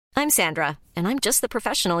I'm Sandra, and I'm just the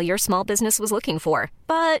professional your small business was looking for.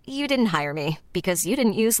 But you didn't hire me because you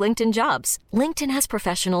didn't use LinkedIn Jobs. LinkedIn has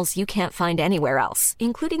professionals you can't find anywhere else,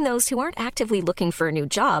 including those who aren't actively looking for a new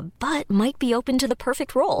job, but might be open to the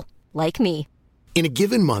perfect role, like me. In a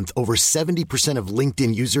given month, over 70% of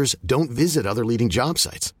LinkedIn users don't visit other leading job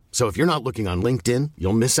sites. So if you're not looking on LinkedIn,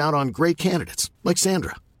 you'll miss out on great candidates like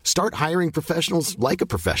Sandra. Start hiring professionals like a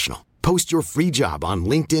professional. Post your free job on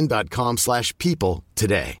linkedin.com/people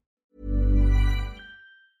today.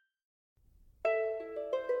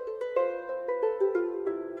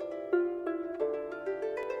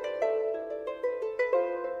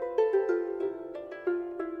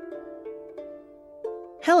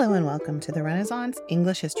 Hello and welcome to the Renaissance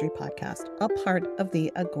English History Podcast, a part of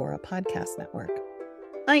the Agora Podcast Network.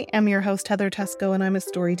 I am your host, Heather Tusco, and I'm a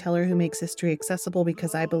storyteller who makes history accessible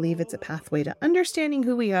because I believe it's a pathway to understanding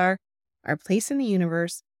who we are, our place in the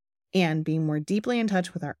universe, and being more deeply in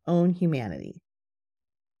touch with our own humanity.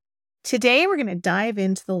 Today, we're going to dive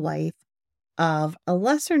into the life of a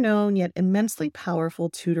lesser-known yet immensely powerful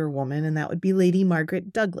Tudor woman, and that would be Lady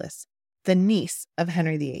Margaret Douglas, the niece of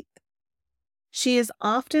Henry VIII. She is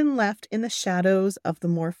often left in the shadows of the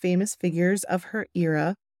more famous figures of her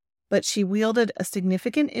era, but she wielded a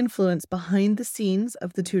significant influence behind the scenes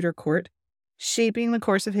of the Tudor court, shaping the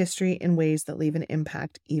course of history in ways that leave an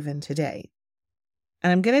impact even today.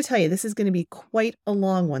 And I'm going to tell you, this is going to be quite a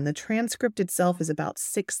long one. The transcript itself is about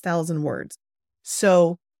 6,000 words.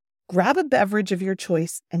 So grab a beverage of your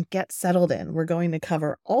choice and get settled in. We're going to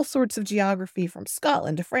cover all sorts of geography from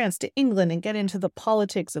Scotland to France to England and get into the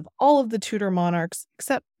politics of all of the Tudor monarchs,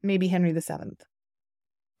 except maybe Henry VII.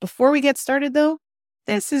 Before we get started, though,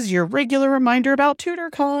 this is your regular reminder about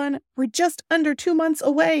TudorCon. We're just under 2 months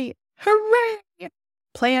away. Hooray!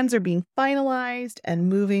 Plans are being finalized and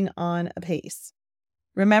moving on apace.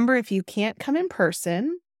 Remember, if you can't come in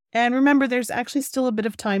person, and remember there's actually still a bit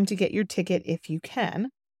of time to get your ticket if you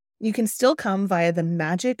can still come via the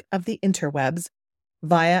magic of the interwebs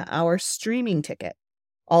via our streaming ticket.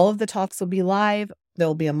 All of the talks will be live.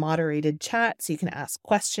 There'll be a moderated chat so you can ask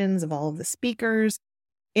questions of all of the speakers,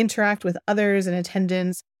 interact with others in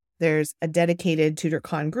attendance. There's a dedicated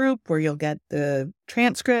TudorCon group where you'll get the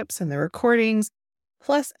transcripts and the recordings,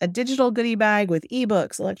 plus a digital goodie bag with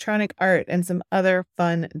ebooks, electronic art, and some other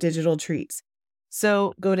fun digital treats.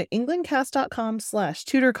 So go to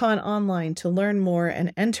englandcast.com/TudorCon online to learn more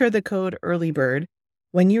and enter the code EARLYBIRD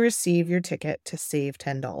when you receive your ticket to save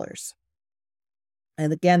 $10.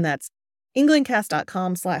 And again, that's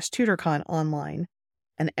englandcast.com/TudorCon online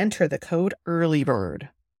and enter the code EARLYBIRD.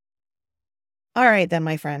 All right then,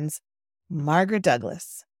 my friends, Margaret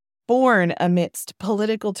Douglas, born amidst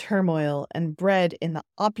political turmoil and bred in the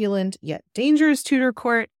opulent yet dangerous Tudor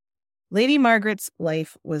court, Lady Margaret's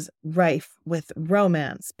life was rife with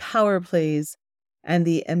romance, power plays, and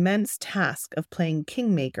the immense task of playing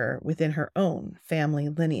kingmaker within her own family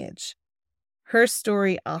lineage. Her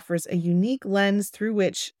story offers a unique lens through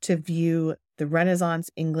which to view the Renaissance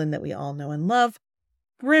England that we all know and love,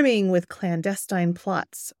 brimming with clandestine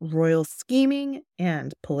plots, royal scheming,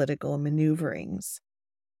 and political maneuverings.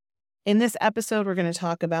 In this episode, we're going to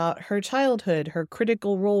talk about her childhood, her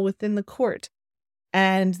critical role within the court,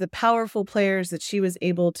 and the powerful players that she was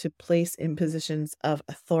able to place in positions of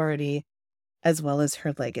authority, as well as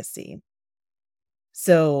her legacy.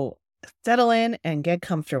 So settle in and get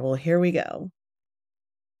comfortable. Here we go.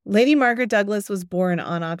 Lady Margaret Douglas was born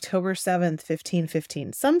on October 7th,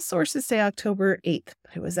 1515. Some sources say October 8th,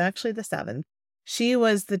 but it was actually the 7th. She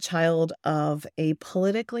was the child of a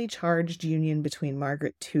politically charged union between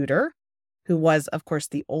Margaret Tudor, who was, of course,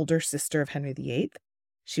 the older sister of Henry VIII.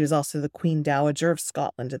 She was also the Queen Dowager of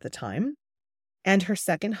Scotland at the time, and her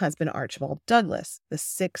second husband, Archibald Douglas, the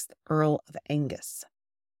 6th Earl of Angus.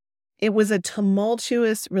 It was a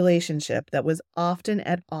tumultuous relationship that was often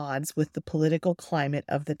at odds with the political climate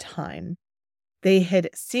of the time. They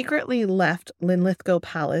had secretly left Linlithgow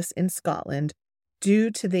Palace in Scotland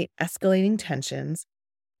due to the escalating tensions,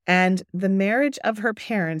 and the marriage of her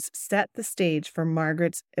parents set the stage for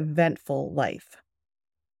Margaret's eventful life.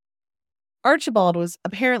 Archibald was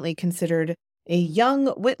apparently considered a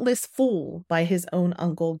young, witless fool by his own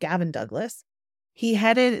uncle, Gavin Douglas. He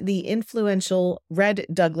headed the influential Red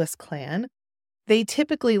Douglas clan. They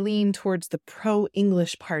typically leaned towards the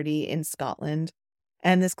pro-English party in Scotland,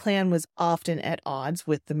 and this clan was often at odds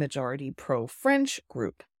with the majority pro-French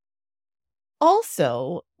group.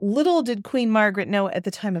 Also, little did Queen Margaret know at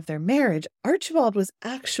the time of their marriage, Archibald was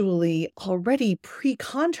actually already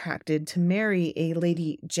pre-contracted to marry a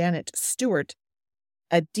Lady Janet Stuart,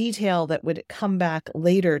 a detail that would come back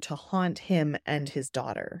later to haunt him and his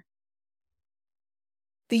daughter.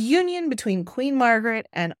 The union between Queen Margaret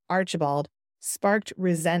and Archibald sparked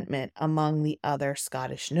resentment among the other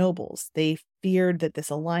Scottish nobles. They feared that this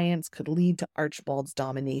alliance could lead to Archibald's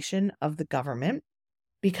domination of the government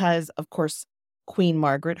because, of course, Queen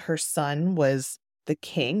Margaret, her son, was the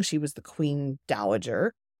king. She was the Queen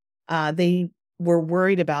Dowager. They were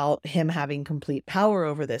worried about him having complete power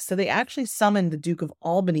over this. So they actually summoned the Duke of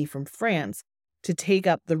Albany from France to take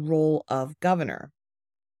up the role of governor.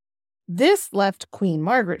 This left Queen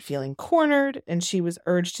Margaret feeling cornered, and she was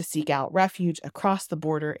urged to seek out refuge across the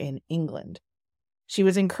border in England. She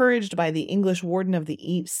was encouraged by the English Warden of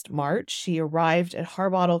the East March. She arrived at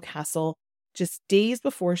Harbottle Castle just days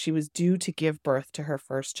before she was due to give birth to her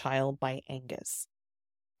first child by Angus.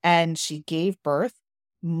 And she gave birth.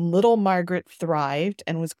 Little Margaret thrived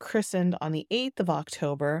and was christened on the 8th of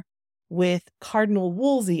October, with Cardinal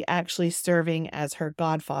Wolsey actually serving as her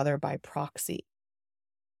godfather by proxy.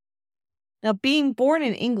 Now, being born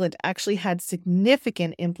in England actually had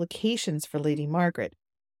significant implications for Lady Margaret.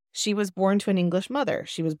 She was born to an English mother.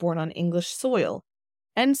 She was born on English soil,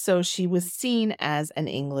 and so she was seen as an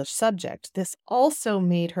English subject. This also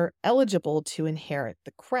made her eligible to inherit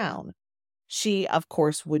the crown. She, of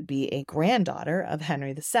course, would be a granddaughter of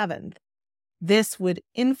Henry VII. This would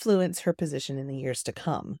influence her position in the years to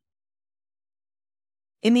come.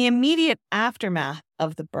 In the immediate aftermath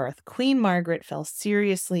of the birth, Queen Margaret fell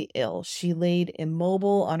seriously ill. She laid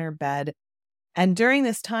immobile on her bed, and during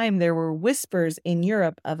this time there were whispers in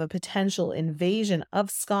Europe of a potential invasion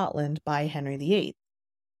of Scotland by Henry VIII.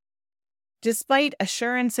 Despite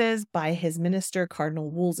assurances by his minister,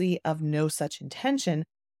 Cardinal Wolsey, of no such intention,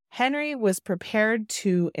 Henry was prepared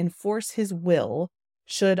to enforce his will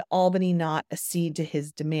should Albany not accede to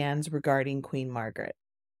his demands regarding Queen Margaret.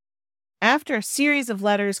 After a series of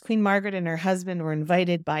letters, Queen Margaret and her husband were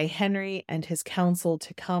invited by Henry and his council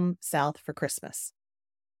to come south for Christmas.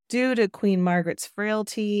 Due to Queen Margaret's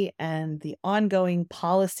frailty and the ongoing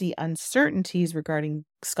policy uncertainties regarding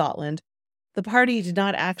Scotland, the party did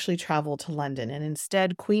not actually travel to London, and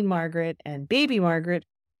instead Queen Margaret and baby Margaret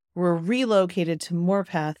were relocated to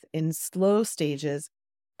Morpeth in slow stages,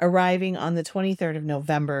 arriving on the 23rd of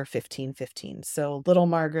November, 1515. So little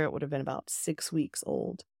Margaret would have been about 6 weeks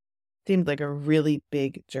old. Seemed like a really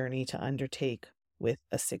big journey to undertake with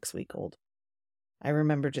a 6-week-old. I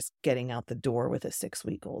remember just getting out the door with a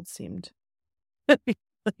 6-week-old seemed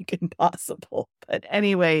like impossible. But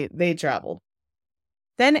anyway, they traveled.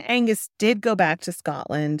 Then Angus did go back to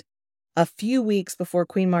Scotland a few weeks before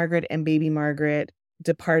Queen Margaret and baby Margaret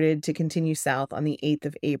departed to continue south on the 8th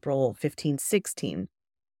of April, 1516.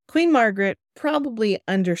 Queen Margaret probably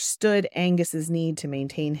understood Angus's need to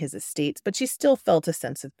maintain his estates, but she still felt a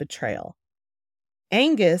sense of betrayal.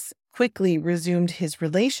 Angus quickly resumed his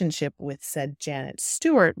relationship with said Janet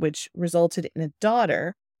Stuart, which resulted in a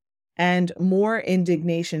daughter, and more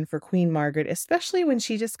indignation for Queen Margaret, especially when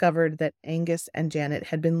she discovered that Angus and Janet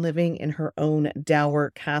had been living in her own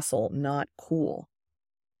dower castle. Not cool.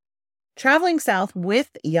 Traveling south with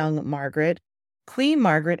young Margaret, Queen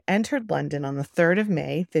Margaret entered London on the 3rd of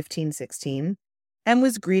May, 1516, and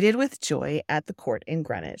was greeted with joy at the court in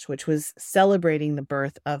Greenwich, which was celebrating the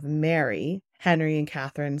birth of Mary, Henry and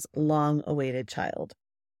Catherine's long-awaited child.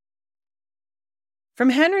 From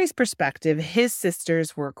Henry's perspective, his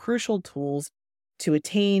sisters were crucial tools to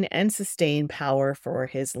attain and sustain power for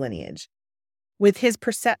his lineage. With his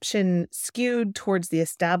perception skewed towards the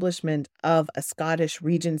establishment of a Scottish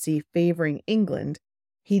regency favoring England,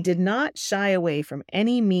 he did not shy away from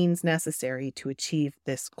any means necessary to achieve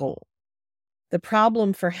this goal. The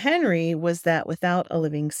problem for Henry was that without a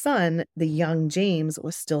living son, the young James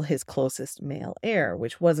was still his closest male heir,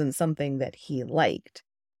 which wasn't something that he liked.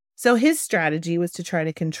 So his strategy was to try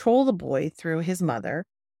to control the boy through his mother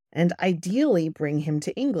and ideally bring him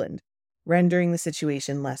to England, rendering the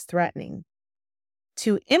situation less threatening.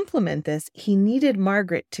 To implement this, he needed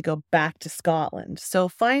Margaret to go back to Scotland. So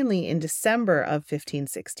finally, in December of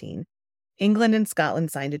 1516, England and Scotland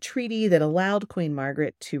signed a treaty that allowed Queen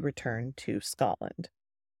Margaret to return to Scotland.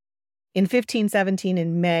 In 1517,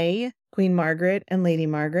 in May, Queen Margaret and Lady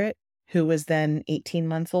Margaret, who was then 18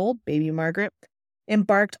 months old, baby Margaret,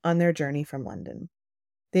 embarked on their journey from London.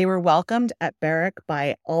 They were welcomed at Berwick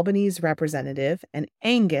by Albany's representative and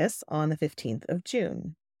Angus on the 15th of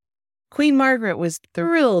June. Queen Margaret was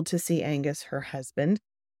thrilled to see Angus, her husband,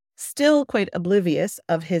 still quite oblivious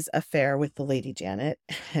of his affair with the Lady Janet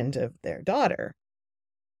and of their daughter.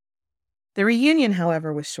 The reunion,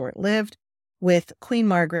 however, was short-lived, with Queen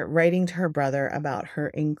Margaret writing to her brother about her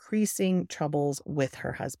increasing troubles with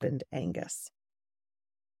her husband, Angus.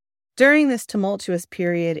 During this tumultuous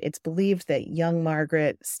period, it's believed that young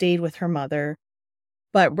Margaret stayed with her mother,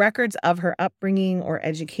 but records of her upbringing or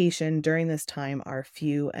education during this time are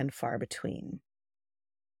few and far between.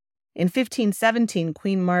 In 1517,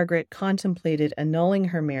 Queen Margaret contemplated annulling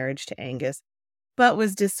her marriage to Angus, but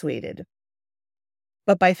was dissuaded.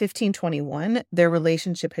 But by 1521, their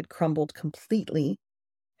relationship had crumbled completely,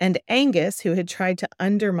 and Angus, who had tried to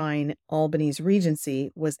undermine Albany's regency,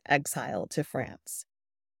 was exiled to France.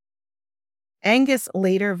 Angus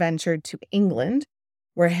later ventured to England,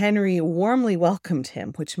 where Henry warmly welcomed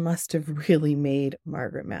him, which must have really made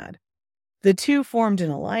Margaret mad. The two formed an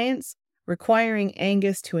alliance, requiring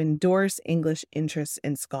Angus to endorse English interests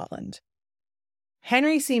in Scotland.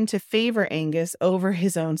 Henry seemed to favor Angus over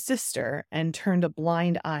his own sister and turned a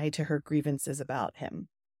blind eye to her grievances about him.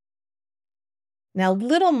 Now,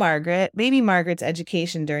 little Margaret, baby Margaret's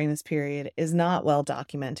education during this period is not well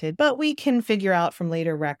documented, but we can figure out from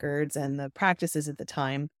later records and the practices at the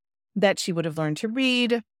time that she would have learned to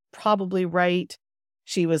read, probably write.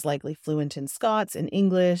 She was likely fluent in Scots and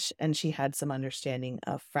English, and she had some understanding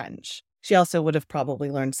of French. She also would have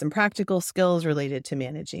probably learned some practical skills related to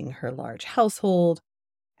managing her large household,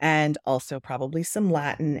 and also probably some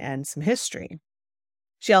Latin and some history.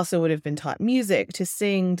 She also would have been taught music, to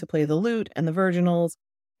sing, to play the lute and the virginals,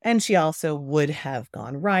 and she also would have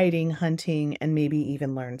gone riding, hunting, and maybe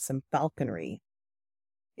even learned some falconry.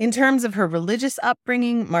 In terms of her religious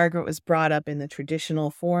upbringing, Margaret was brought up in the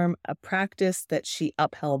traditional form, a practice that she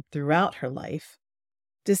upheld throughout her life.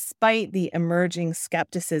 Despite the emerging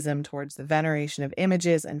skepticism towards the veneration of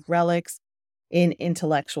images and relics in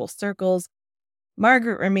intellectual circles,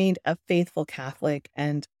 Margaret remained a faithful Catholic,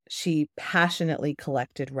 and she passionately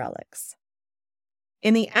collected relics.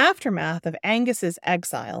 In the aftermath of Angus's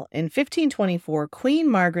exile in 1524, Queen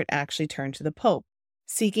Margaret actually turned to the Pope,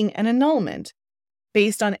 seeking an annulment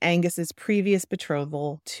based on Angus's previous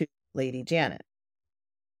betrothal to Lady Janet.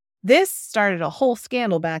 This started a whole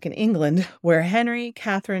scandal back in England where Henry,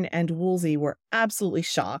 Catherine, and Wolsey were absolutely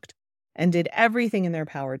shocked and did everything in their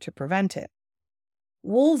power to prevent it.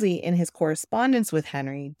 Wolsey, in his correspondence with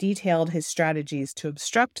Henry, detailed his strategies to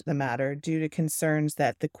obstruct the matter due to concerns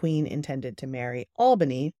that the Queen intended to marry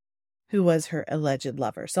Albany, who was her alleged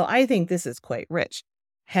lover. So I think this is quite rich.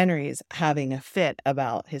 Henry's having a fit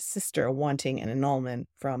about his sister wanting an annulment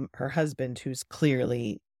from her husband, who's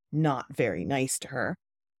clearly not very nice to her.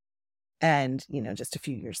 And, just a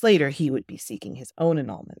few years later, he would be seeking his own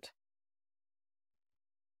annulment.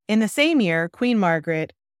 In the same year, Queen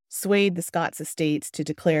Margaret swayed the Scots estates to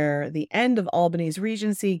declare the end of Albany's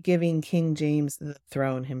regency, giving King James the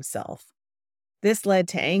throne himself. This led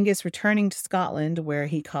to Angus returning to Scotland, where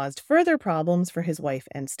he caused further problems for his wife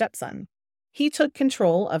and stepson. He took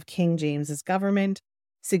control of King James's government,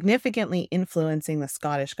 significantly influencing the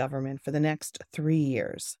Scottish government for the next 3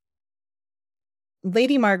 years.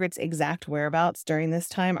 Lady Margaret's exact whereabouts during this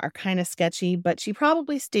time are kind of sketchy, but she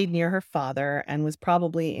probably stayed near her father and was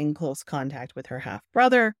probably in close contact with her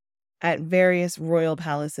half-brother at various royal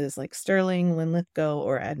palaces like Stirling, Linlithgow,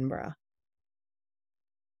 or Edinburgh.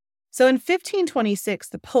 So in 1526,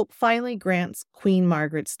 the Pope finally grants Queen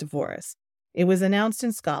Margaret's divorce. It was announced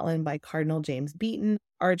in Scotland by Cardinal James Beaton,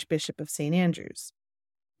 Archbishop of St. Andrews.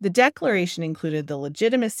 The declaration included the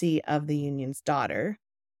legitimacy of the union's daughter,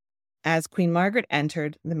 as Queen Margaret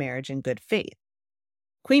entered the marriage in good faith.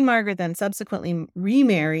 Queen Margaret then subsequently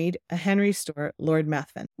remarried a Henry Stuart, Lord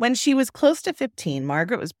Methven. When she was close to 15,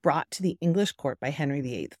 Margaret was brought to the English court by Henry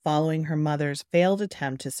VIII following her mother's failed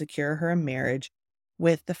attempt to secure her a marriage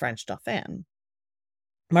with the French Dauphin.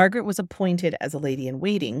 Margaret was appointed as a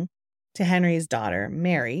lady-in-waiting to Henry's daughter,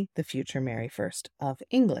 Mary, the future Mary I of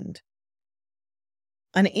England.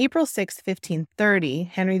 On April 6, 1530,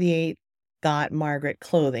 Henry VIII got Margaret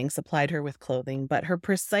clothing, supplied her with clothing, but her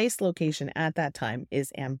precise location at that time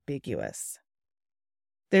is ambiguous.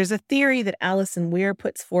 There's a theory that Alison Weir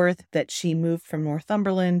puts forth that she moved from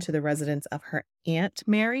Northumberland to the residence of her Aunt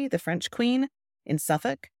Mary, the French Queen, in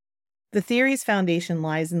Suffolk. The theory's foundation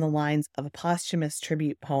lies in the lines of a posthumous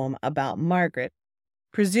tribute poem about Margaret,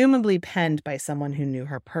 presumably penned by someone who knew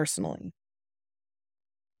her personally.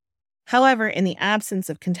 However, in the absence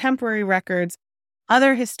of contemporary records,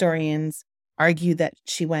 other historians argue that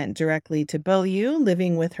she went directly to Beaulieu,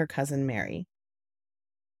 living with her cousin Mary.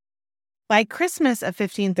 By Christmas of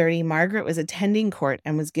 1530, Margaret was attending court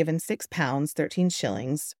and was given £6, 13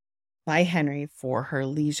 shillings by Henry for her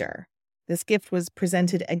leisure. This gift was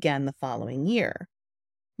presented again the following year.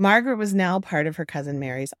 Margaret was now part of her cousin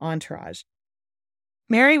Mary's entourage.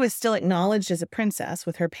 Mary was still acknowledged as a princess,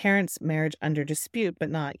 with her parents' marriage under dispute but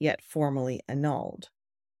not yet formally annulled.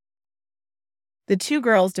 The two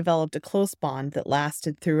girls developed a close bond that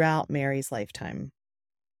lasted throughout Mary's lifetime.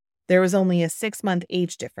 There was only a 6-month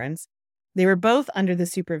age difference. They were both under the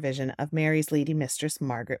supervision of Mary's lady mistress,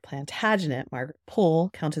 Margaret Plantagenet, Margaret Pole,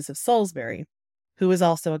 Countess of Salisbury, who was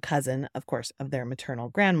also a cousin, of course, of their maternal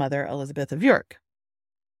grandmother, Elizabeth of York.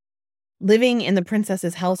 Living in the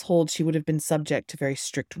princess's household, she would have been subject to very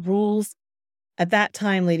strict rules. At that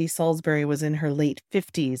time, Lady Salisbury was in her late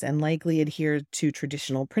 50s and likely adhered to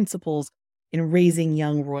traditional principles in raising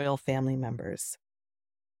young royal family members.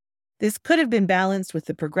 This could have been balanced with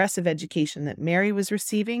the progressive education that Mary was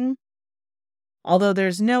receiving, although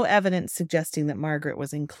there's no evidence suggesting that Margaret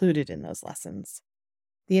was included in those lessons.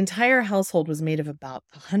 The entire household was made of about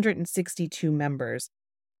 162 members,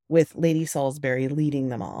 with Lady Salisbury leading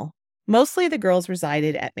them all. Mostly the girls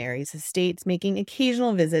resided at Mary's estates, making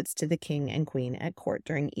occasional visits to the king and queen at court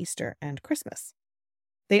during Easter and Christmas.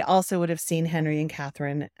 They also would have seen Henry and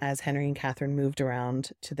Catherine as Henry and Catherine moved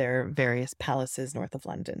around to their various palaces north of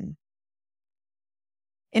London.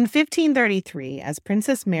 In 1533, as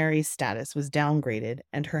Princess Mary's status was downgraded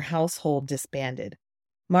and her household disbanded,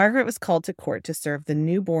 Margaret was called to court to serve the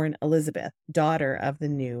newborn Elizabeth, daughter of the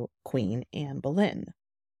new Queen Anne Boleyn.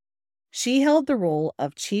 She held the role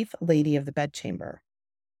of Chief Lady of the Bedchamber.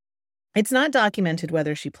 It's not documented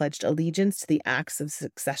whether she pledged allegiance to the Acts of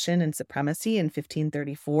Succession and Supremacy in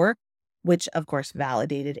 1534, which of course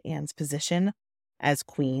validated Anne's position as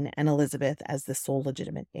queen and Elizabeth as the sole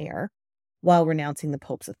legitimate heir, while renouncing the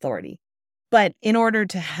Pope's authority. But in order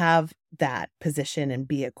to have that position and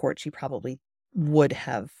be at court, she probably would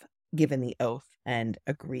have given the oath and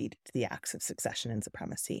agreed to the Acts of Succession and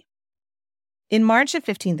Supremacy. In March of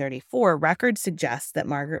 1534, records suggest that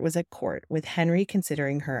Margaret was at court, with Henry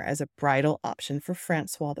considering her as a bridal option for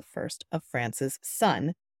Francois I of France's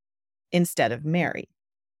son instead of Mary.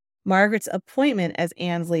 Margaret's appointment as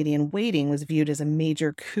Anne's lady-in-waiting was viewed as a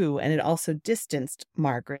major coup, and it also distanced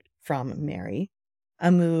Margaret from Mary,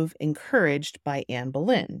 a move encouraged by Anne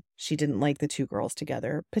Boleyn. She didn't like the two girls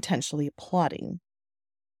together, potentially plotting.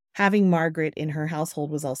 Having Margaret in her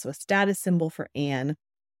household was also a status symbol for Anne,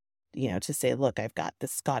 to say, look, I've got the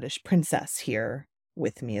Scottish princess here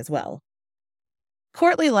with me as well.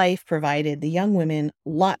 Courtly life provided the young women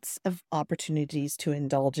lots of opportunities to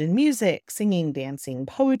indulge in music, singing, dancing,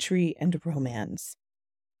 poetry, and romance.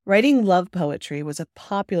 Writing love poetry was a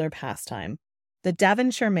popular pastime. The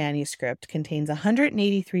Devonshire manuscript contains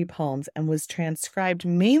 183 poems and was transcribed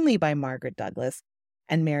mainly by Margaret Douglas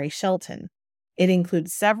and Mary Shelton. It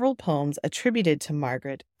includes several poems attributed to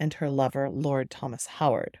Margaret and her lover, Lord Thomas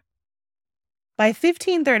Howard. By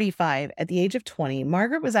 1535, at the age of 20,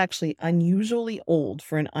 Margaret was actually unusually old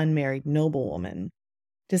for an unmarried noblewoman.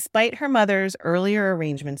 Despite her mother's earlier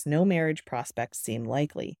arrangements, no marriage prospects seemed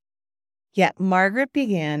likely. Yet Margaret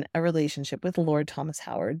began a relationship with Lord Thomas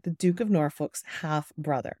Howard, the Duke of Norfolk's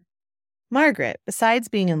half-brother. Margaret, besides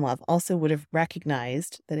being in love, also would have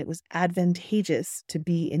recognized that it was advantageous to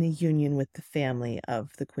be in a union with the family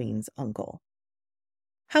of the Queen's uncle.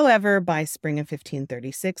 However, by spring of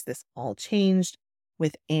 1536, this all changed,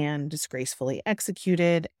 with Anne disgracefully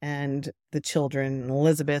executed and the children.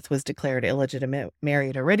 Elizabeth was declared illegitimate. Mary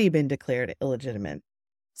had already been declared illegitimate.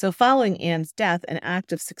 So following Anne's death, an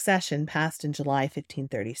Act of Succession passed in July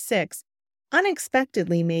 1536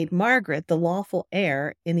 unexpectedly made Margaret the lawful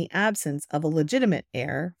heir in the absence of a legitimate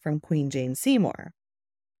heir from Queen Jane Seymour.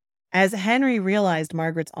 As Henry realized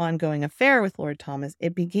Margaret's ongoing affair with Lord Thomas,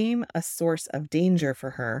 it became a source of danger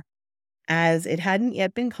for her, as it hadn't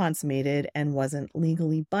yet been consummated and wasn't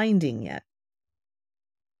legally binding yet.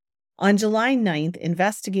 On July 9th,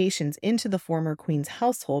 investigations into the former Queen's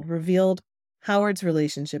household revealed Howard's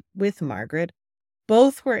relationship with Margaret.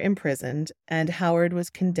 Both were imprisoned, and Howard was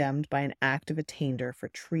condemned by an Act of Attainder for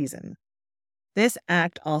treason. This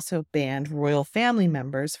act also banned royal family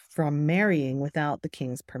members from marrying without the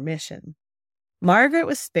king's permission. Margaret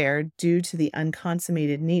was spared due to the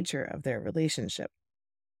unconsummated nature of their relationship.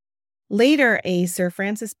 Later, a Sir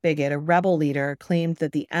Francis Bigot, a rebel leader, claimed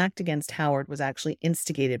that the act against Howard was actually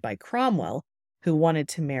instigated by Cromwell, who wanted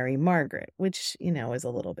to marry Margaret, which, is a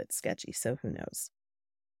little bit sketchy, so who knows.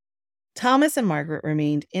 Thomas and Margaret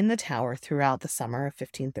remained in the Tower throughout the summer of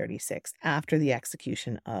 1536 after the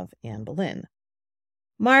execution of Anne Boleyn.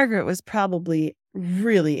 Margaret was probably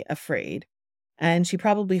really afraid, and she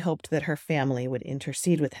probably hoped that her family would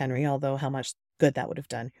intercede with Henry, although how much good that would have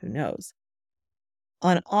done, who knows.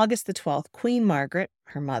 On August the 12th, Queen Margaret,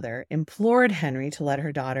 her mother, implored Henry to let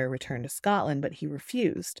her daughter return to Scotland, but he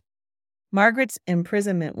refused. Margaret's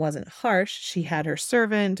imprisonment wasn't harsh. She had her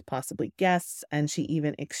servant, possibly guests, and she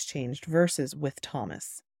even exchanged verses with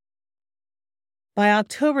Thomas. By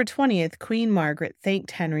October 20th, Queen Margaret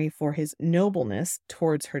thanked Henry for his nobleness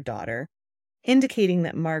towards her daughter, indicating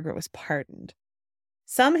that Margaret was pardoned.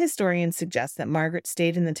 Some historians suggest that Margaret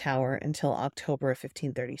stayed in the Tower until October of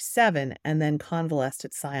 1537 and then convalesced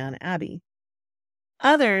at Sion Abbey.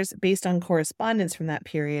 Others, based on correspondence from that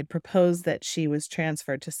period, propose that she was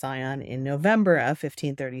transferred to Sion in November of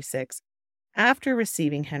 1536 after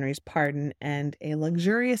receiving Henry's pardon and a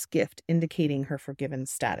luxurious gift indicating her forgiven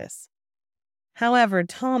status. However,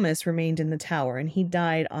 Thomas remained in the Tower and he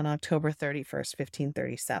died on October 31st,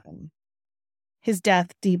 1537. His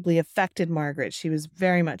death deeply affected Margaret. She was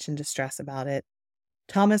very much in distress about it.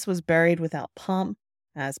 Thomas was buried without pomp,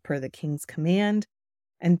 as per the king's command,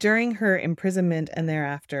 and during her imprisonment and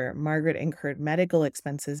thereafter, Margaret incurred medical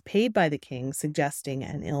expenses paid by the king, suggesting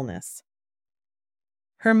an illness.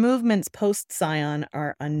 Her movements post-Sion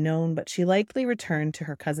are unknown, but she likely returned to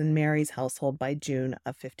her cousin Mary's household by June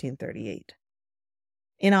of 1538.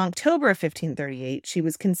 In October of 1538, she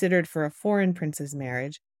was considered for a foreign prince's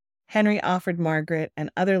marriage. Henry offered Margaret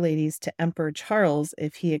and other ladies to Emperor Charles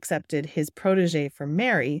if he accepted his protege for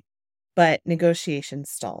Mary, but negotiations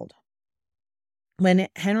stalled. When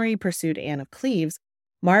Henry pursued Anne of Cleves,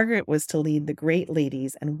 Margaret was to lead the great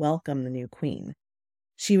ladies and welcome the new queen.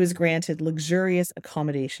 She was granted luxurious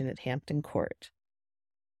accommodation at Hampton Court.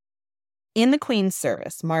 In the Queen's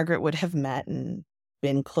service, Margaret would have met and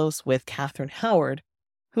been close with Catherine Howard,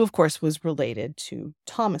 who of course was related to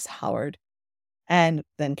Thomas Howard, and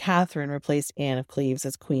then Catherine replaced Anne of Cleves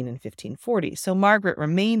as queen in 1540. So Margaret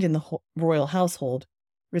remained in the royal household,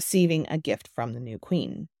 receiving a gift from the new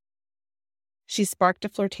queen. She sparked a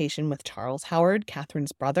flirtation with Charles Howard,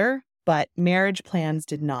 Catherine's brother, but marriage plans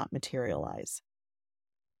did not materialize.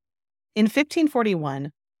 In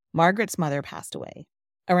 1541, Margaret's mother passed away.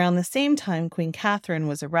 Around the same time, Queen Catherine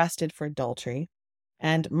was arrested for adultery,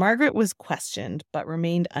 and Margaret was questioned but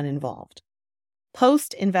remained uninvolved.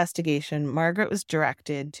 Post-investigation, Margaret was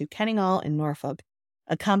directed to Kenninghall in Norfolk,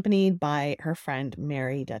 accompanied by her friend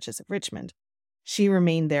Mary, Duchess of Richmond. She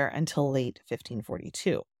remained there until late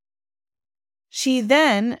 1542. She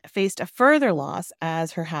then faced a further loss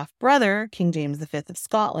as her half-brother, King James V of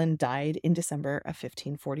Scotland, died in December of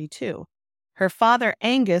 1542. Her father,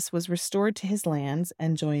 Angus, was restored to his lands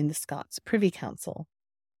and joined the Scots Privy Council.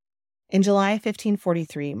 In July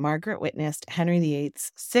 1543, Margaret witnessed Henry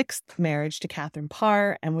VIII's sixth marriage to Catherine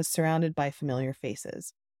Parr and was surrounded by familiar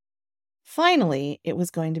faces. Finally, it was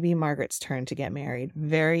going to be Margaret's turn to get married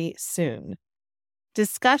very soon.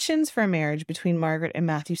 Discussions for a marriage between Margaret and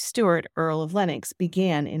Matthew Stewart, Earl of Lennox,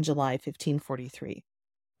 began in July 1543,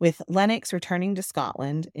 with Lennox returning to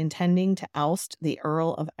Scotland, intending to oust the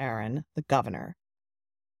Earl of Arran, the governor.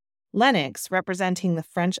 Lennox, representing the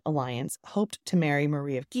French alliance, hoped to marry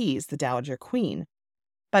Marie of Guise, the Dowager Queen,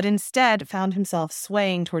 but instead found himself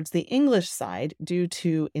swaying towards the English side due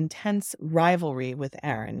to intense rivalry with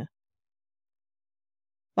Arran.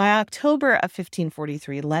 By October of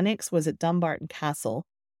 1543, Lennox was at Dumbarton Castle,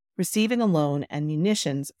 receiving a loan and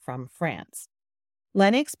munitions from France.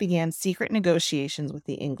 Lennox began secret negotiations with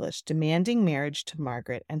the English, demanding marriage to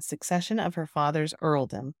Margaret and succession of her father's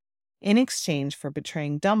earldom, in exchange for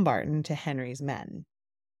betraying Dumbarton to Henry's men.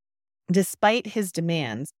 Despite his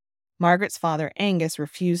demands, Margaret's father Angus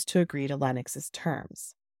refused to agree to Lennox's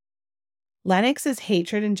terms. Lennox's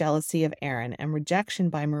hatred and jealousy of Arran and rejection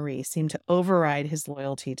by Marie seemed to override his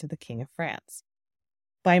loyalty to the King of France.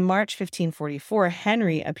 By March 1544,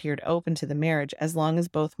 Henry appeared open to the marriage as long as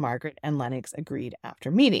both Margaret and Lennox agreed after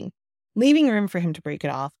meeting, leaving room for him to break it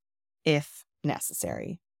off if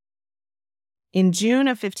necessary. In June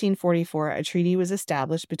of 1544, a treaty was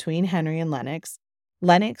established between Henry and Lennox.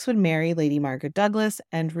 Lennox would marry Lady Margaret Douglas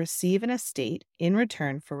and receive an estate in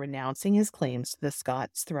return for renouncing his claims to the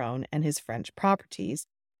Scots throne and his French properties,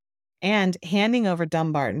 and handing over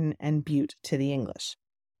Dumbarton and Bute to the English.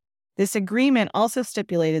 This agreement also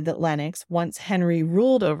stipulated that Lennox, once Henry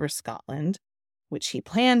ruled over Scotland, which he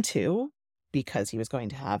planned to, because he was going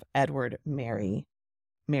to have Edward marry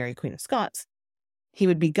Mary, Queen of Scots, he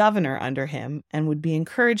would be governor under him and would be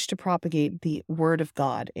encouraged to propagate the word of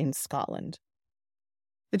God in Scotland.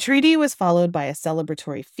 The treaty was followed by a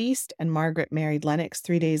celebratory feast, and Margaret married Lennox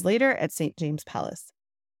 3 days later at St. James Palace.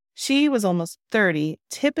 She was almost 30,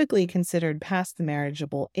 typically considered past the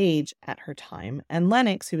marriageable age at her time, and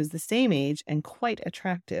Lennox, who was the same age and quite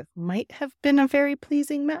attractive, might have been a very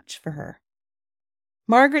pleasing match for her.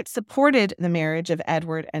 Margaret supported the marriage of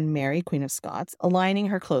Edward and Mary, Queen of Scots, aligning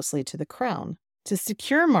her closely to the crown. To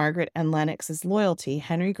secure Margaret and Lennox's loyalty,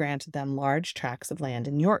 Henry granted them large tracts of land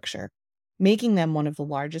in Yorkshire, making them one of the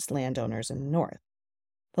largest landowners in the north.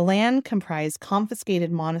 The land comprised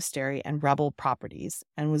confiscated monastery and rebel properties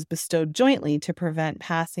and was bestowed jointly to prevent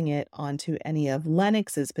passing it on to any of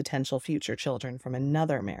Lennox's potential future children from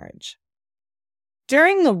another marriage.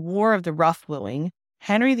 During the War of the Rough Wooing,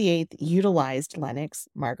 Henry VIII utilized Lennox,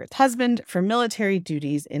 Margaret's husband, for military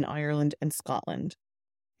duties in Ireland and Scotland.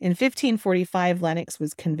 In 1545, Lennox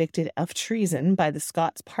was convicted of treason by the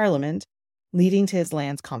Scots Parliament, leading to his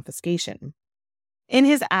land's confiscation. In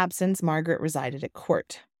his absence, Margaret resided at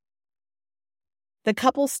court. The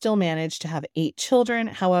couple still managed to have 8 children.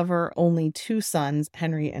 However, only 2 sons,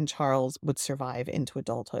 Henry and Charles, would survive into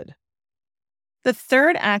adulthood. The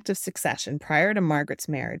third act of succession prior to Margaret's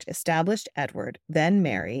marriage established Edward, then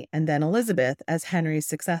Mary, and then Elizabeth as Henry's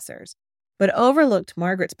successors, but overlooked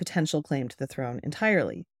Margaret's potential claim to the throne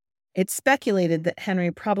entirely. It's speculated that Henry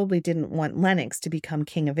probably didn't want Lennox to become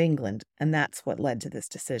King of England, and that's what led to this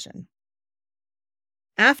decision.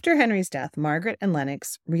 After Henry's death, Margaret and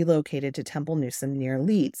Lennox relocated to Temple Newsam near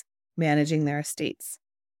Leeds, managing their estates.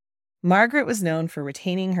 Margaret was known for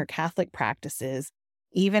retaining her Catholic practices,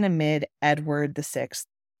 even amid Edward VI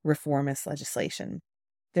reformist legislation.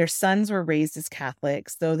 Their sons were raised as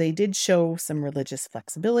Catholics, though they did show some religious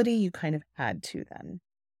flexibility. You kind of had to then.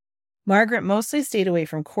 Margaret mostly stayed away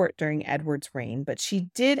from court during Edward's reign, but she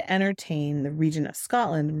did entertain the Regent of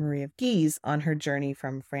Scotland, Marie of Guise, on her journey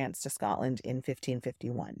from France to Scotland in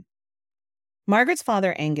 1551. Margaret's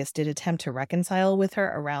father, Angus, did attempt to reconcile with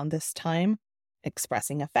her around this time,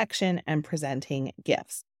 expressing affection and presenting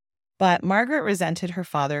gifts. But Margaret resented her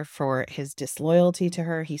father for his disloyalty to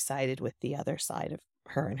her. He sided with the other side of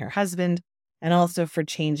her and her husband, and also for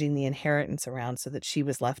changing the inheritance around so that she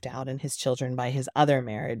was left out and his children, by his other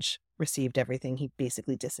marriage, received everything. He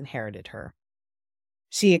basically disinherited her.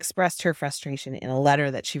 She expressed her frustration in a letter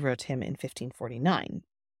that she wrote to him in 1549.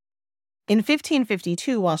 In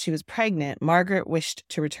 1552, while she was pregnant, Margaret wished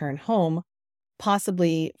to return home,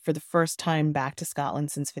 possibly for the first time back to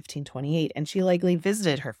Scotland since 1528, and she likely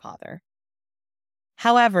visited her father.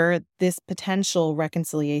 However, this potential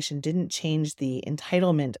reconciliation didn't change the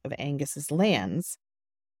entitlement of Angus's lands,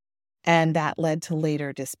 and that led to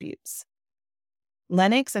later disputes.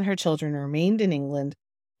 Lennox and her children remained in England,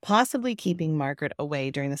 possibly keeping Margaret away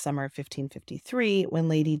during the summer of 1553 when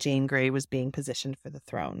Lady Jane Grey was being positioned for the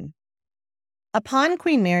throne. Upon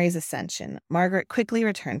Queen Mary's ascension, Margaret quickly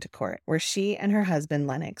returned to court, where she and her husband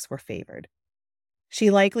Lennox were favored. She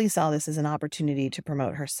likely saw this as an opportunity to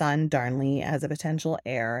promote her son, Darnley, as a potential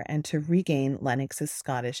heir and to regain Lennox's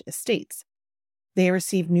Scottish estates. They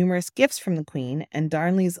received numerous gifts from the Queen, and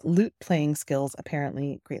Darnley's lute-playing skills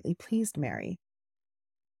apparently greatly pleased Mary.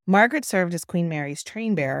 Margaret served as Queen Mary's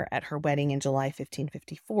train-bearer at her wedding in July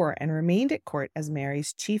 1554 and remained at court as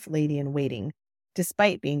Mary's chief lady-in-waiting,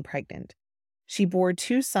 despite being pregnant. She bore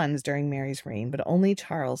 2 sons during Mary's reign, but only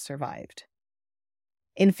Charles survived.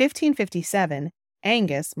 In 1557,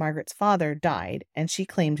 Angus, Margaret's father, died, and she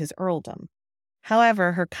claimed his earldom.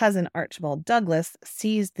 However, her cousin Archibald Douglas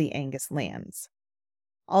seized the Angus lands.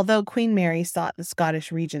 Although Queen Mary sought the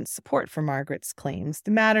Scottish regent's support for Margaret's claims,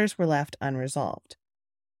 the matters were left unresolved.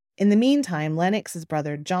 In the meantime, Lennox's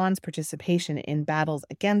brother John's participation in battles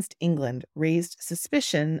against England raised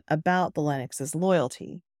suspicion about the Lennox's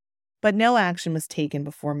loyalty, but no action was taken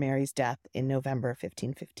before Mary's death in November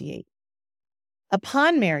 1558.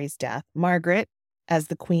 Upon Mary's death, Margaret, as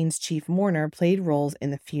the Queen's chief mourner, played roles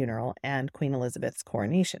in the funeral and Queen Elizabeth's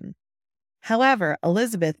coronation. However,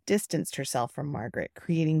 Elizabeth distanced herself from Margaret,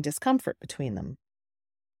 creating discomfort between them.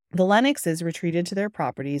 The Lennoxes retreated to their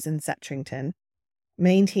properties in Setrington,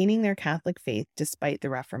 maintaining their Catholic faith despite the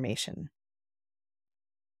Reformation.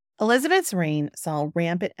 Elizabeth's reign saw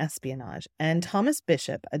rampant espionage, and Thomas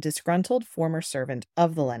Bishop, a disgruntled former servant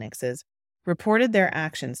of the Lennoxes, reported their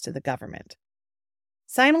actions to the government.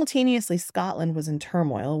 Simultaneously, Scotland was in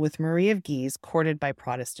turmoil, with Marie of Guise courted by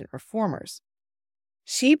Protestant reformers.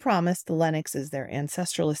 She promised the Lennoxes their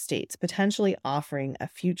ancestral estates, potentially offering a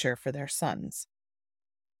future for their sons.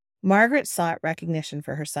 Margaret sought recognition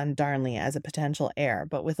for her son Darnley as a potential heir,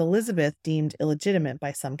 but with Elizabeth deemed illegitimate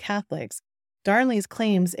by some Catholics, Darnley's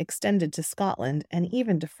claims extended to Scotland and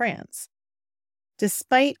even to France.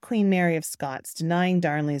 Despite Queen Mary of Scots denying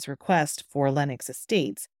Darnley's request for Lennox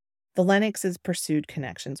estates, the Lennoxes pursued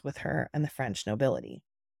connections with her and the French nobility.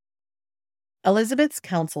 Elizabeth's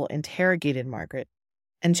council interrogated Margaret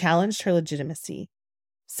and challenged her legitimacy,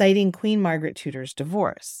 citing Queen Margaret Tudor's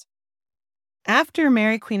divorce. After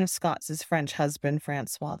Mary Queen of Scots' French husband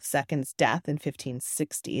Francois II's death in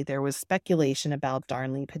 1560, there was speculation about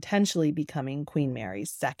Darnley potentially becoming Queen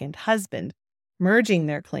Mary's second husband, merging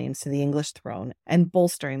their claims to the English throne and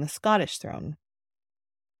bolstering the Scottish throne.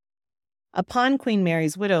 Upon Queen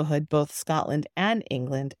Mary's widowhood, both Scotland and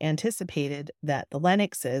England anticipated that the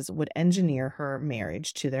Lennoxes would engineer her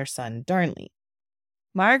marriage to their son Darnley.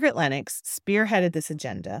 Margaret Lennox spearheaded this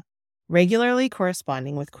agenda, regularly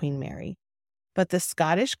corresponding with Queen Mary, but the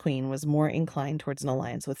Scottish queen was more inclined towards an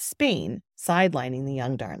alliance with Spain, sidelining the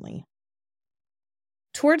young Darnley.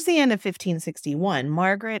 Towards the end of 1561,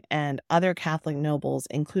 Margaret and other Catholic nobles,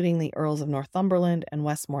 including the Earls of Northumberland and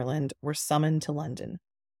Westmoreland, were summoned to London.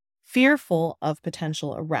 Fearful of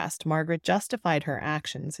potential arrest, Margaret justified her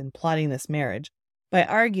actions in plotting this marriage by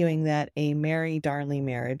arguing that a Mary-Darnley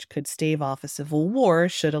marriage could stave off a civil war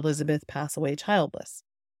should Elizabeth pass away childless.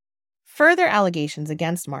 Further allegations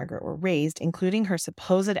against Margaret were raised, including her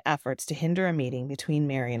supposed efforts to hinder a meeting between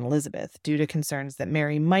Mary and Elizabeth due to concerns that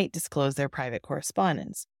Mary might disclose their private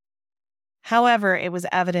correspondence. However, it was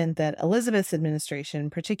evident that Elizabeth's administration,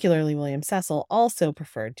 particularly William Cecil, also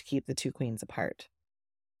preferred to keep the two queens apart.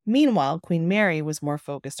 Meanwhile, Queen Mary was more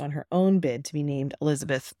focused on her own bid to be named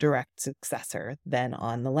Elizabeth's direct successor than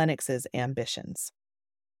on the Lennoxes' ambitions.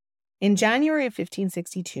 In January of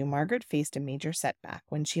 1562, Margaret faced a major setback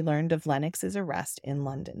when she learned of Lennox's arrest in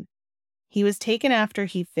London. He was taken after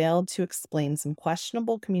he failed to explain some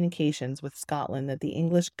questionable communications with Scotland that the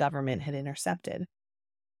English government had intercepted.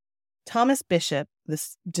 Thomas Bishop,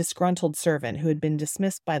 this disgruntled servant who had been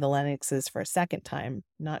dismissed by the Lennoxes for a second time,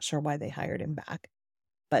 not sure why they hired him back,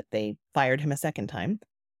 but they fired him a second time,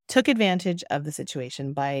 took advantage of the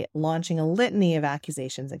situation by launching a litany of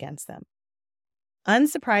accusations against them.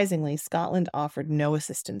 Unsurprisingly, Scotland offered no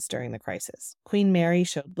assistance during the crisis. Queen Mary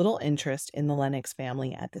showed little interest in the Lennox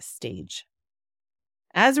family at this stage.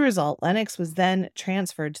 As a result, Lennox was then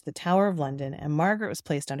transferred to the Tower of London, and Margaret was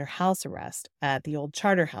placed under house arrest at the old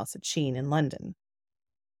Charterhouse at Sheen in London.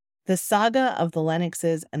 The saga of the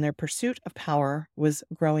Lennoxes and their pursuit of power was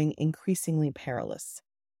growing increasingly perilous.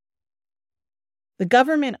 The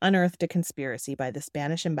government unearthed a conspiracy by the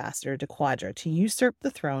Spanish ambassador de Quadra to usurp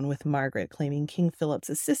the throne, with Margaret claiming King Philip's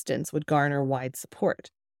assistance would garner wide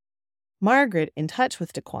support. Margaret, in touch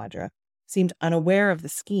with de Quadra, seemed unaware of the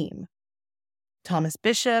scheme. Thomas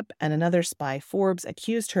Bishop and another spy, Forbes,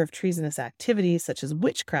 accused her of treasonous activities such as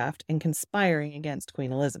witchcraft and conspiring against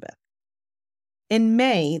Queen Elizabeth. In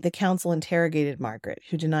May, the council interrogated Margaret,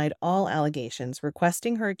 who denied all allegations,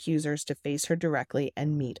 requesting her accusers to face her directly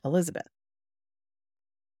and meet Elizabeth.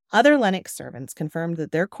 Other Lennox servants confirmed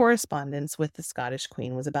that their correspondence with the Scottish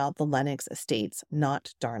queen was about the Lennox estates,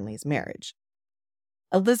 not Darnley's marriage.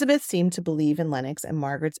 Elizabeth seemed to believe in Lennox and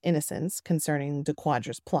Margaret's innocence concerning de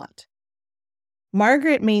Quadra's plot.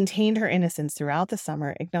 Margaret maintained her innocence throughout the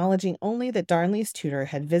summer, acknowledging only that Darnley's tutor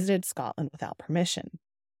had visited Scotland without permission.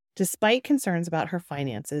 Despite concerns about her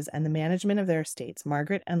finances and the management of their estates,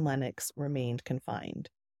 Margaret and Lennox remained confined.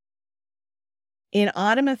 In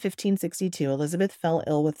autumn of 1562, Elizabeth fell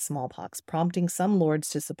ill with smallpox, prompting some lords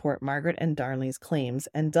to support Margaret and Darnley's claims,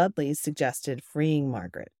 and Dudley suggested freeing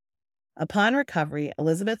Margaret. Upon recovery,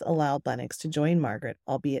 Elizabeth allowed Lennox to join Margaret,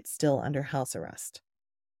 albeit still under house arrest.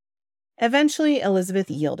 Eventually,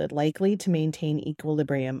 Elizabeth yielded, likely to maintain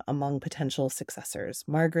equilibrium among potential successors,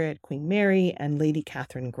 Margaret, Queen Mary, and Lady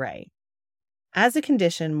Catherine Grey. As a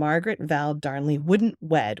condition, Margaret vowed Darnley wouldn't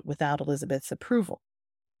wed without Elizabeth's approval.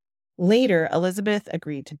 Later, Elizabeth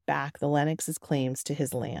agreed to back the Lennoxes' claims to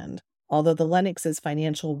his land, although the Lennoxes'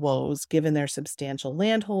 financial woes, given their substantial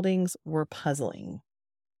landholdings, were puzzling.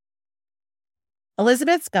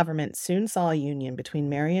 Elizabeth's government soon saw a union between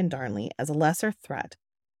Mary and Darnley as a lesser threat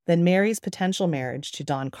than Mary's potential marriage to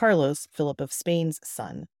Don Carlos, Philip of Spain's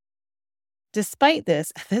son. Despite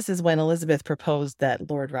this is when Elizabeth proposed that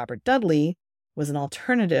Lord Robert Dudley was an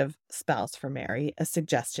alternative spouse for Mary, a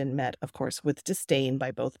suggestion met, of course, with disdain by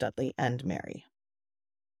both Dudley and Mary.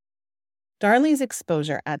 Darnley's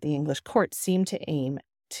exposure at the English court seemed to aim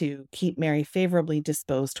to keep Mary favorably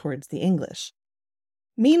disposed towards the English.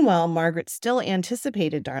 Meanwhile, Margaret still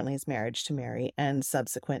anticipated Darnley's marriage to Mary and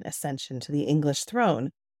subsequent ascension to the English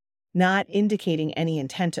throne, not indicating any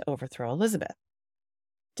intent to overthrow Elizabeth.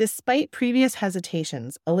 Despite previous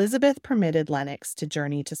hesitations, Elizabeth permitted Lennox to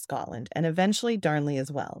journey to Scotland, and eventually Darnley as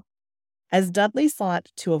well. As Dudley sought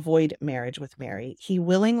to avoid marriage with Mary, he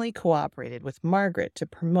willingly cooperated with Margaret to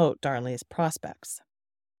promote Darnley's prospects.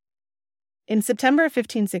 In September of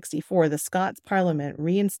 1564, the Scots Parliament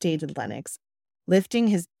reinstated Lennox, lifting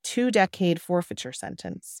his 2-decade forfeiture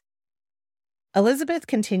sentence. Elizabeth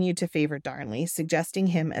continued to favor Darnley, suggesting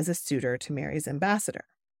him as a suitor to Mary's ambassador.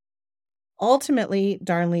 Ultimately,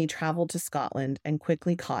 Darnley traveled to Scotland and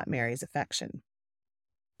quickly caught Mary's affection.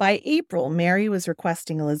 By April, Mary was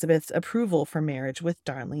requesting Elizabeth's approval for marriage with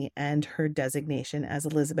Darnley and her designation as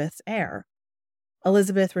Elizabeth's heir.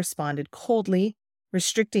 Elizabeth responded coldly,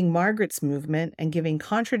 restricting Margaret's movement and giving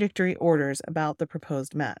contradictory orders about the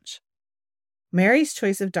proposed match. Mary's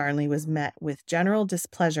choice of Darnley was met with general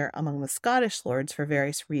displeasure among the Scottish lords for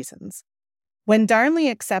various reasons. When Darnley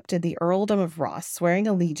accepted the earldom of Ross, swearing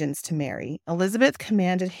allegiance to Mary, Elizabeth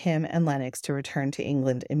commanded him and Lennox to return to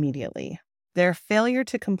England immediately. Their failure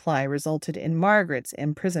to comply resulted in Margaret's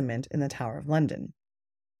imprisonment in the Tower of London.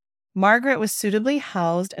 Margaret was suitably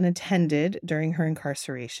housed and attended during her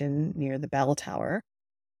incarceration near the Bell Tower.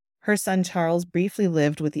 Her son Charles briefly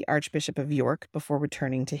lived with the Archbishop of York before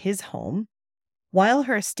returning to his home. While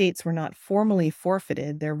her estates were not formally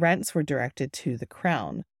forfeited, their rents were directed to the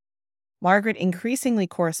crown. Margaret increasingly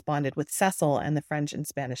corresponded with Cecil and the French and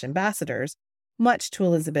Spanish ambassadors, much to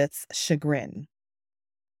Elizabeth's chagrin.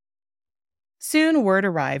 Soon word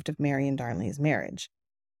arrived of Mary and Darnley's marriage.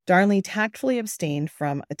 Darnley tactfully abstained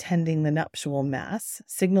from attending the nuptial mass,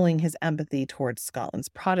 signaling his empathy towards Scotland's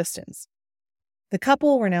Protestants. The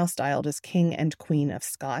couple were now styled as King and Queen of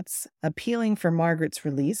Scots, appealing for Margaret's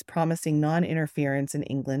release, promising non-interference in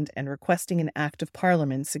England, and requesting an Act of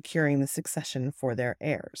Parliament securing the succession for their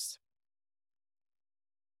heirs.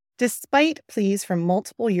 Despite pleas from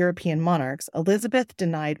multiple European monarchs, Elizabeth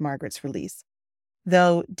denied Margaret's release,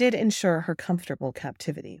 though did ensure her comfortable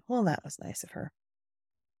captivity. Well, that was nice of her.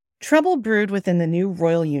 Trouble brewed within the new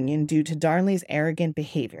royal union due to Darnley's arrogant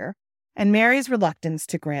behavior and Mary's reluctance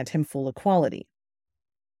to grant him full equality.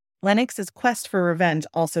 Lennox's quest for revenge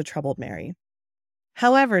also troubled Mary.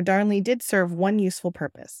 However, Darnley did serve one useful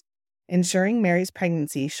purpose, ensuring Mary's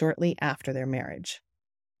pregnancy shortly after their marriage.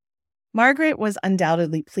 Margaret was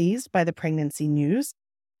undoubtedly pleased by the pregnancy news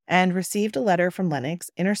and received a letter from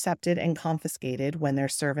Lennox, intercepted and confiscated when their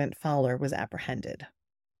servant Fowler was apprehended.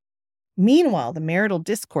 Meanwhile, the marital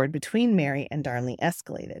discord between Mary and Darnley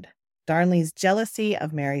escalated. Darnley's jealousy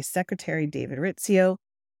of Mary's secretary, David Rizzio,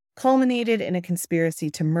 culminated in a conspiracy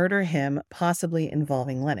to murder him, possibly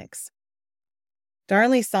involving Lennox.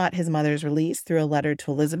 Darnley sought his mother's release through a letter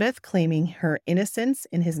to Elizabeth, claiming her innocence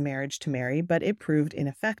in his marriage to Mary, but it proved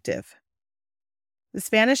ineffective. The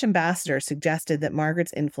Spanish ambassador suggested that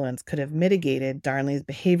Margaret's influence could have mitigated Darnley's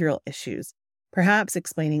behavioral issues, perhaps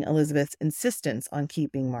explaining Elizabeth's insistence on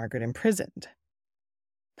keeping Margaret imprisoned.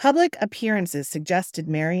 Public appearances suggested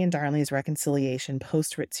Mary and Darnley's reconciliation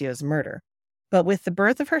post-Rizzio's murder, but with the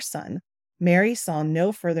birth of her son, Mary saw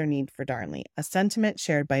no further need for Darnley, a sentiment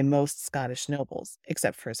shared by most Scottish nobles,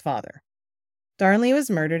 except for his father. Darnley was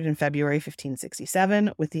murdered in February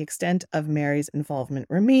 1567, with the extent of Mary's involvement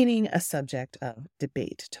remaining a subject of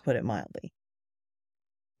debate, to put it mildly.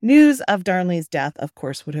 News of Darnley's death, of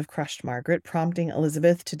course, would have crushed Margaret, prompting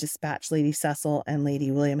Elizabeth to dispatch Lady Cecil and Lady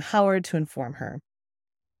William Howard to inform her.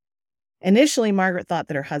 Initially, Margaret thought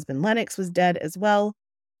that her husband Lennox was dead as well,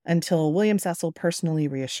 until William Cecil personally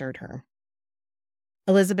reassured her.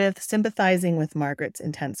 Elizabeth, sympathizing with Margaret's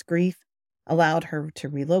intense grief, allowed her to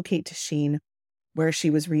relocate to Sheen, where she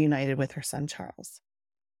was reunited with her son Charles.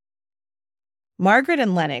 Margaret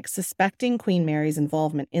and Lennox, suspecting Queen Mary's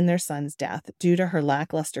involvement in their son's death due to her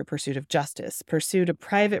lackluster pursuit of justice, pursued a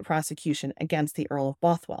private prosecution against the Earl of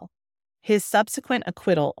Bothwell. His subsequent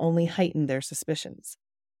acquittal only heightened their suspicions.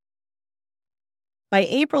 By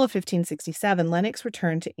April of 1567, Lennox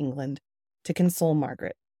returned to England to console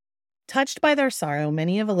Margaret. Touched by their sorrow,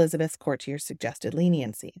 many of Elizabeth's courtiers suggested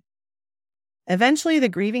leniency. Eventually, the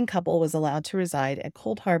grieving couple was allowed to reside at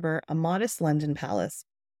Coldharbour, a modest London palace,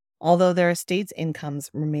 although their estate's incomes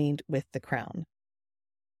remained with the crown.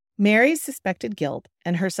 Mary's suspected guilt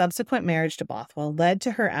and her subsequent marriage to Bothwell led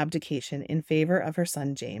to her abdication in favor of her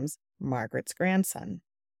son James, Margaret's grandson.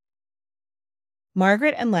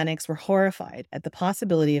 Margaret and Lennox were horrified at the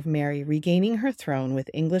possibility of Mary regaining her throne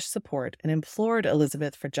with English support and implored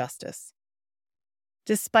Elizabeth for justice.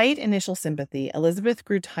 Despite initial sympathy, Elizabeth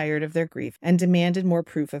grew tired of their grief and demanded more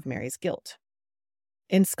proof of Mary's guilt.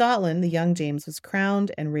 In Scotland, the young James was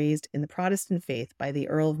crowned and raised in the Protestant faith by the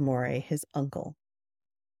Earl of Moray, his uncle.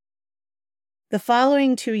 The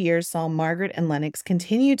following 2 years saw Margaret and Lennox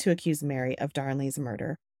continue to accuse Mary of Darnley's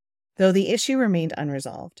murder, though the issue remained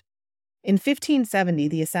unresolved. In 1570,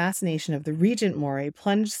 the assassination of the Regent Moray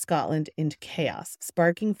plunged Scotland into chaos,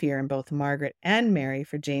 sparking fear in both Margaret and Mary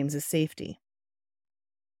for James's safety.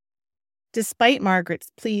 Despite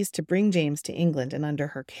Margaret's pleas to bring James to England and under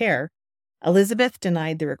her care, Elizabeth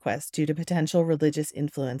denied the request due to potential religious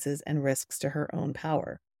influences and risks to her own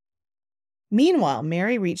power. Meanwhile,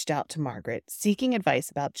 Mary reached out to Margaret, seeking advice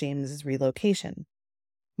about James's relocation.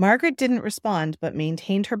 Margaret didn't respond, but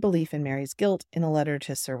maintained her belief in Mary's guilt in a letter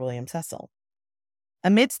to Sir William Cecil.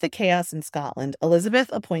 Amidst the chaos in Scotland, Elizabeth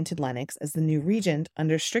appointed Lennox as the new regent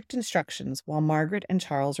under strict instructions while Margaret and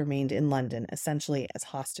Charles remained in London, essentially as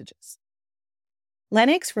hostages.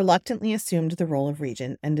 Lennox reluctantly assumed the role of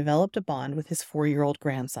regent and developed a bond with his 4-year-old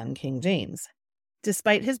grandson, King James.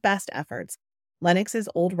 Despite his best efforts, Lennox's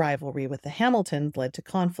old rivalry with the Hamiltons led to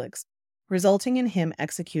conflicts, resulting in him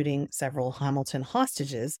executing several Hamilton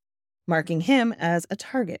hostages, marking him as a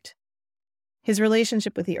target. His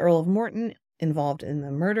relationship with the Earl of Morton, involved in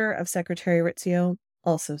the murder of Secretary Rizzio,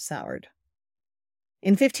 also soured.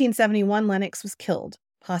 In 1571, Lennox was killed,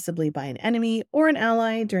 possibly by an enemy or an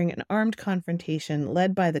ally during an armed confrontation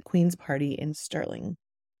led by the Queen's party in Stirling.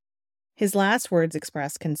 His last words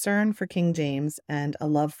expressed concern for King James and a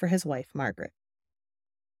love for his wife, Margaret.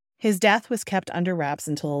 His death was kept under wraps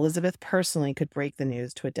until Elizabeth personally could break the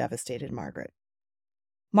news to a devastated Margaret.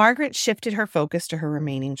 Margaret shifted her focus to her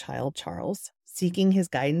remaining child, Charles, seeking his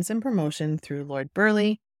guidance and promotion through Lord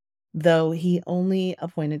Burleigh, though he only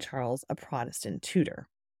appointed Charles a Protestant tutor.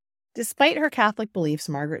 Despite her Catholic beliefs,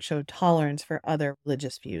 Margaret showed tolerance for other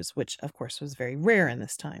religious views, which of course was very rare in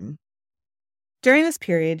this time. During this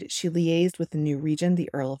period, she liaised with the new regent, the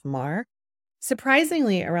Earl of Mar.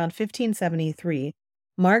 Surprisingly, around 1573,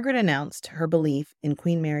 Margaret announced her belief in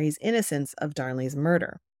Queen Mary's innocence of Darnley's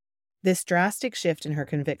murder. This drastic shift in her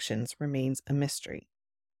convictions remains a mystery.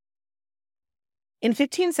 In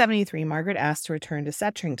 1573, Margaret asked to return to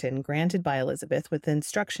Setrington, granted by Elizabeth, with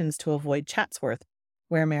instructions to avoid Chatsworth,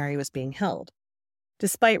 where Mary was being held.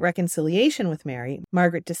 Despite reconciliation with Mary,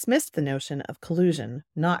 Margaret dismissed the notion of collusion,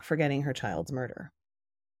 not forgetting her child's murder.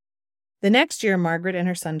 The next year, Margaret and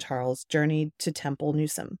her son Charles journeyed to Temple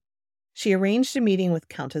Newsam. She arranged a meeting with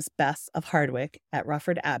Countess Bess of Hardwicke at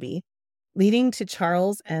Rufford Abbey, leading to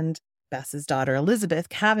Charles and Bess's daughter Elizabeth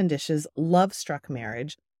Cavendish's love-struck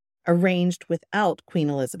marriage, arranged without Queen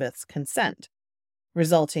Elizabeth's consent,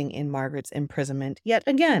 resulting in Margaret's imprisonment yet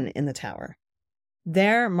again in the Tower.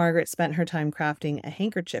 There, Margaret spent her time crafting a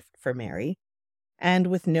handkerchief for Mary, and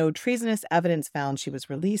with no treasonous evidence found, she was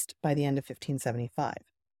released by the end of 1575.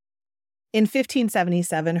 In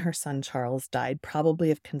 1577, her son Charles died,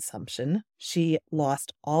 probably of consumption. She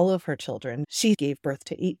lost all of her children. She gave birth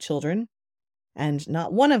to 8 children, and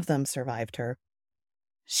not one of them survived her.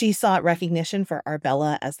 She sought recognition for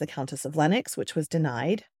Arbella as the Countess of Lennox, which was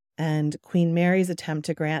denied, and Queen Mary's attempt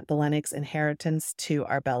to grant the Lennox inheritance to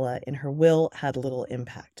Arbella in her will had little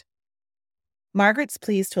impact. Margaret's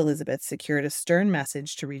pleas to Elizabeth secured a stern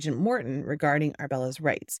message to Regent Morton regarding Arbella's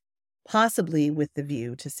rights, possibly with the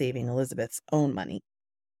view to saving Elizabeth's own money.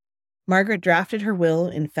 Margaret drafted her will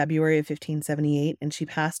in February of 1578, and she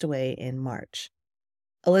passed away in March.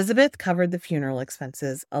 Elizabeth covered the funeral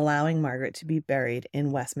expenses, allowing Margaret to be buried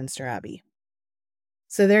in Westminster Abbey.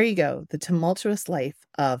 So there you go, the tumultuous life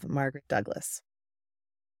of Margaret Douglas.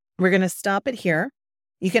 We're going to stop it here.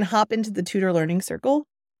 You can hop into the Tudor Learning Circle,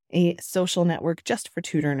 a social network just for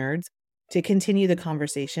Tudor nerds, to continue the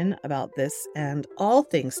conversation about this and all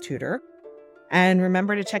things Tudor. And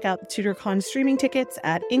remember to check out the TudorCon streaming tickets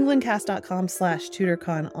at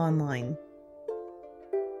englandcast.com/TudorCon online.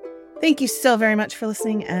 Thank you so very much for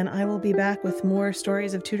listening, and I will be back with more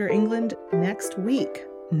stories of Tudor England next week.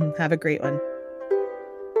 Have a great one.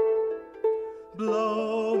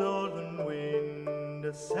 Blow, northern wind,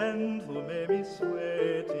 a scent will make me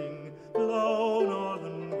sweating. Blow,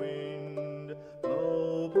 northern wind,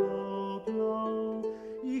 blow, blow, blow.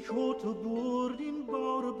 Ich hatte bord in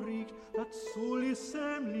Bauerbriek, dat soll is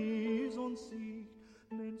semlis on sich.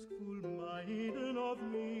 Mens gevoel meiden of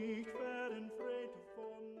mich, fern frei te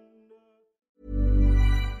vonden.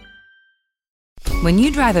 When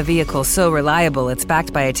you drive a vehicle so reliable it's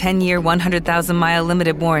backed by a 10-year, 100,000-mile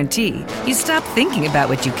limited warranty, you stop thinking about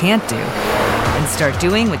what you can't do and start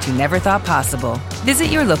doing what you never thought possible. Visit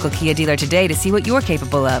your local Kia dealer today to see what you're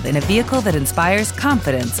capable of in a vehicle that inspires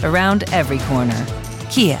confidence around every corner.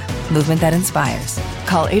 Kia, movement that inspires.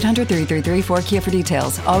 Call 800-333-4KIA for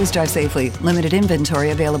details. Always drive safely. Limited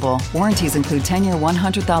inventory available. Warranties include 10-year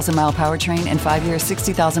 100,000-mile powertrain and 5-year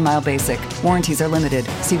 60,000-mile basic. Warranties are limited.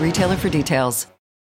 See retailer for details.